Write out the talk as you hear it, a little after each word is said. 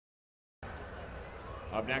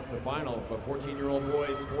Up next, the final for 14-year-old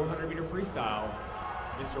boys 400-meter freestyle.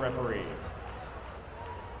 Mr. Referee.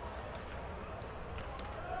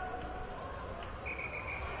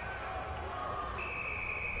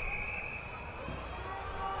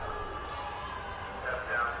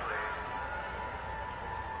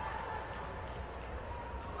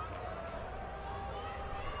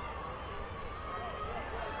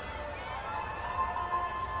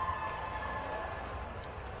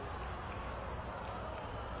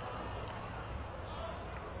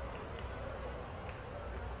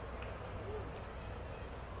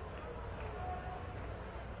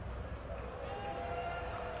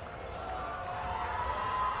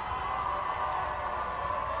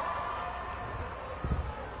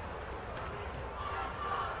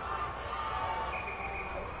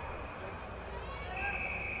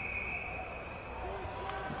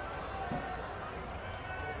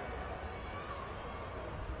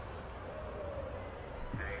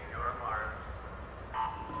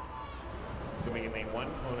 Swimming in lane 1,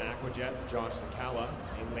 Kelowna Aquajets, Josh Sakala.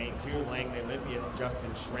 In lane 2, Langley Olympians,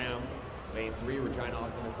 Justin Schramm. Lane 3, Regina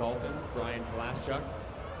Optimist Dolphins, Brian Palaschuk.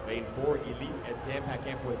 Lane 4, Elite Etienne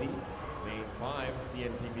Paquin-Poisy. Lane 5,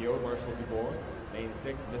 CNPPO, Marshall Dubois. Lane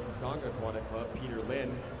 6, Mississauga Aquatic Club, Peter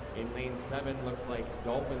Lynn. In lane 7, looks like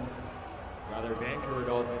Vancouver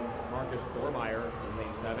Dolphins, Marcus Thormeyer in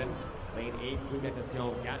lane 7. Lane 8, Club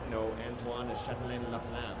Natation Gatineau, Antoine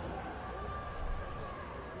Chatelain-Laflamme.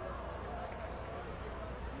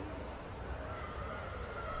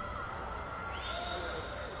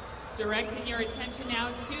 Directing your attention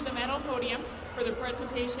now to the medal podium for the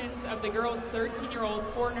presentations of the girls' 13-year-old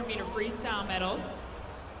 400-meter freestyle medals.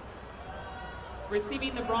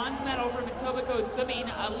 Receiving the bronze medal from Etobicoke Swimming,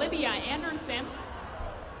 Olivia Anderson.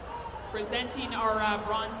 Presenting our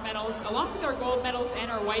bronze medals, along with our gold medals and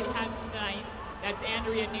our white hats tonight. That's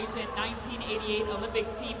Andrea Nugent, 1988 Olympic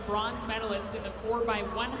team bronze medalist in the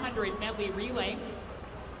 4x100 medley relay.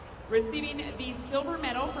 Receiving the silver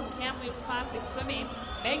medal from Kamloops Classic Swimming,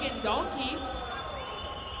 Megan Dahlke.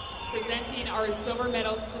 Presenting our silver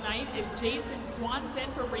medals tonight is Jason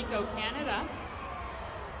Swanson from Rico, Canada.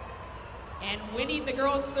 And winning the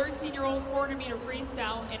girls' 13-year-old 400-meter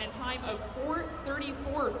freestyle in a time of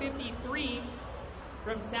 4:34.53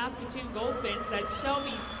 from Saskatoon Goldfinch, that's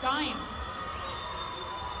Shelby Stein.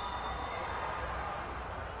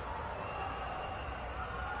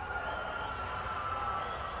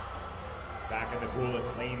 Back in the pool,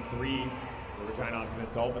 it's lane 3 for Regina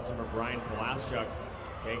Optimist Dolphins from Brian Palaschuk,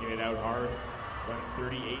 taking it out hard, running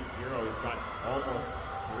 38.0. He's got almost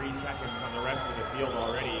 3 seconds on the rest of the field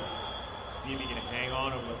already. See if he can hang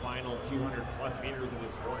on over the final 200 plus meters of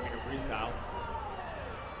this 400-meter freestyle.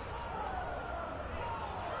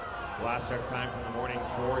 Palaschuk's time from the morning,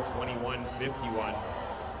 4:21.51.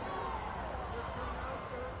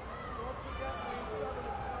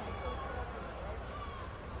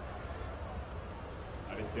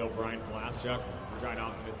 Still Brian Palaschuk, Regina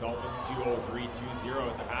Optimist Dolphins, 2:03.20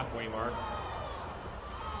 at the halfway mark.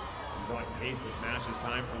 He's on pace to smash his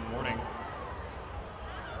time from the morning.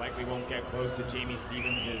 Likely won't get close to Jamie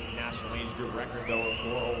Stevens' national age group record though of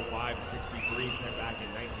 4:05.63 set back in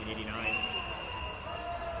 1989.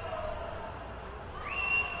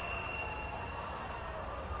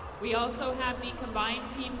 We also have the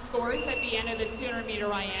combined team scores at the end of the 200-meter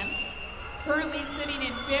IM. Currently sitting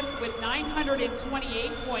in 5th with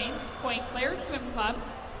 928 points, Point Claire Swim Club.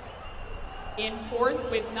 In 4th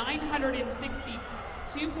with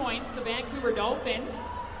 962 points, the Vancouver Dolphins.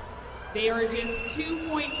 They are just 2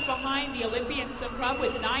 points behind the Olympian Swim Club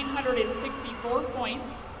with 964 points.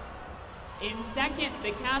 In 2nd,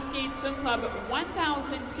 the Cascade Swim Club,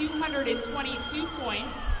 1,222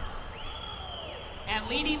 points. And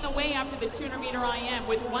leading the way after the 200-meter IM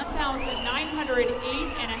with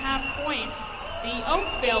 1,908.5 points, the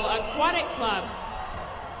Oakville Aquatic Club.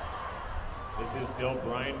 This is still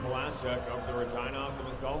Brian Palaschuk of the Regina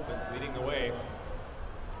Optimist Dolphins leading the way.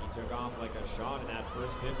 He took off like a shot in that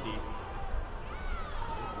first 50. His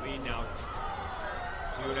lead now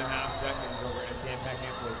 2.5 seconds over Etienne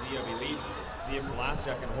Paquin-Poisy of Elite. See if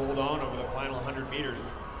Palaschuk can hold on over the final 100 meters.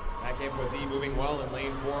 Paquin-Poisy moving well in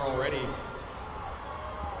lane 4 already.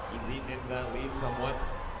 He's eaten into that lead somewhat.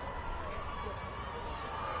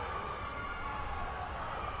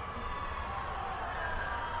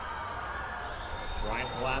 Brian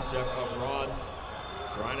Palaschuk of Rods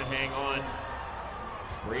trying to hang on.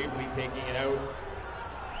 Bravely taking it out.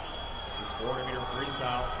 His 400-meter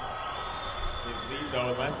freestyle. His lead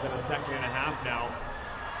though less than a second and a half now.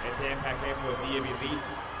 Etienne Paquin-Poisy of Elite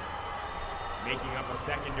making up a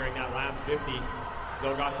second during that last 50.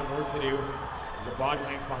 Still got some work to do. He's a body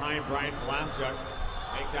length behind Brian Palaschuk.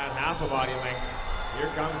 make that half a body length.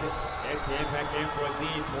 Here comes it. It's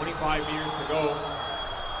Empek-Ampouazi, 25 meters to go.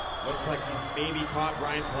 Looks like he's maybe caught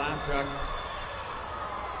Brian Palaschuk.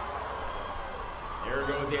 There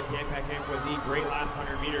goes Empek-Ampouazi, great last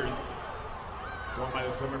 100 meters. Swung by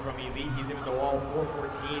the swimmer from Elite. He's into the wall,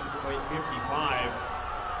 4:14.55.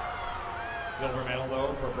 Silver medal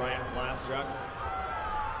though for Brian Palaschuk.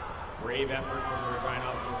 Brave effort from the Regina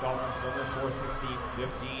Optimist Dolphin swimmer,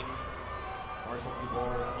 4:16.15. Marshall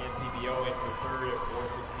Dubois, CNPBO, in for third at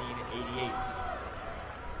 4:16.88.